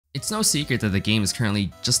It's no secret that the game is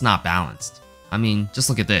currently just not balanced. I mean,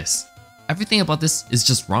 just look at this. Everything about this is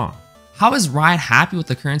just wrong. How is Riot happy with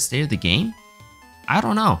the current state of the game? I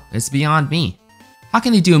don't know, it's beyond me. How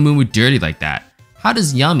can they do Amumu dirty like that? How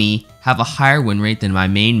does Yummy have a higher win rate than my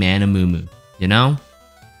main man Amumu, you know?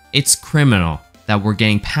 It's criminal that we're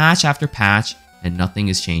getting patch after patch and nothing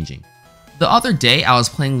is changing. The other day I was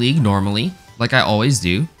playing League normally, like I always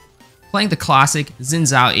do, playing the classic Xin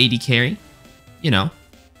Zhao AD carry, you know,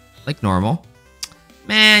 like normal.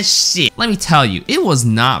 Man, shit, let me tell you, it was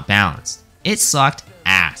not balanced. It sucked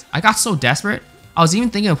ass. I got so desperate, I was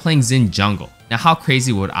even thinking of playing Xin jungle. Now how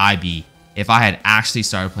crazy would I be if I had actually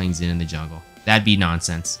started playing Xin in the jungle? That'd be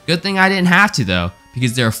nonsense. Good thing I didn't have to though,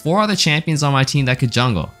 because there are 4 other champions on my team that could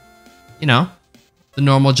jungle. You know, the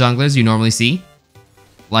normal junglers you normally see,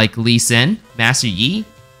 like Lee Sin, Master Yi,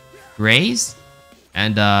 Graze,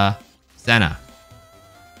 and Senna.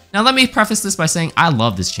 Now let me preface this by saying I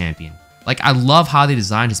love this champion. Like, I love how they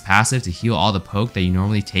designed his passive to heal all the poke that you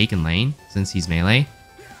normally take in lane, since he's melee.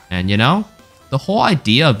 And you know, the whole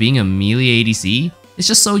idea of being a melee ADC is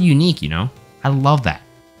just so unique, you know? I love that.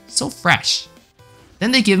 So fresh.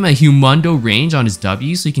 Then they give him a humundo range on his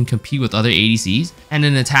W so he can compete with other ADCs, and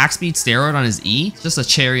an attack speed steroid on his E, just a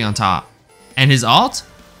cherry on top. And his ult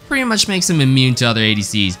pretty much makes him immune to other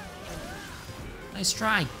ADCs. Nice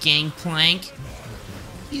try, Gangplank.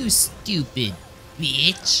 You stupid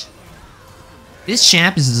bitch. This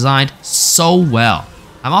champ is designed so well.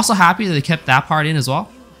 I'm also happy that they kept that part in as well.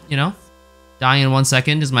 You know, dying in 1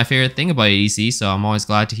 second is my favorite thing about ADC, so I'm always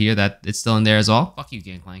glad to hear that it's still in there as well. Fuck you,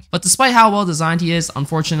 Gangplank. But despite how well designed he is,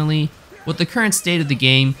 unfortunately, with the current state of the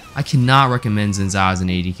game, I cannot recommend Xin Zhao as an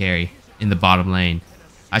AD carry in the bottom lane.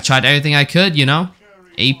 I tried everything I could, you know,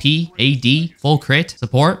 AP, AD, full crit,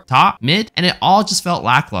 support, top, mid, and it all just felt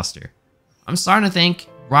lackluster. I'm starting to think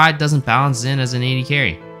Riot doesn't balance Xin as an AD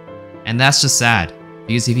carry. And that's just sad,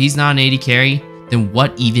 because if he's not an AD carry, then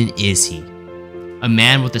what even is he? A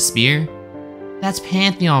man with a spear? That's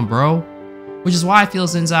Pantheon, bro. Which is why I feel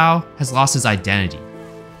Xin Zhao has lost his identity.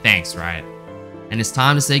 Thanks, Riot. And it's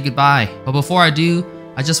time to say goodbye. But before I do,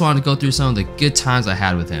 I just wanted to go through some of the good times I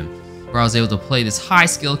had with him, where I was able to play this high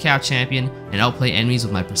skill cap champion and outplay enemies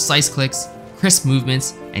with my precise clicks, crisp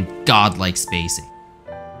movements, and godlike spacing.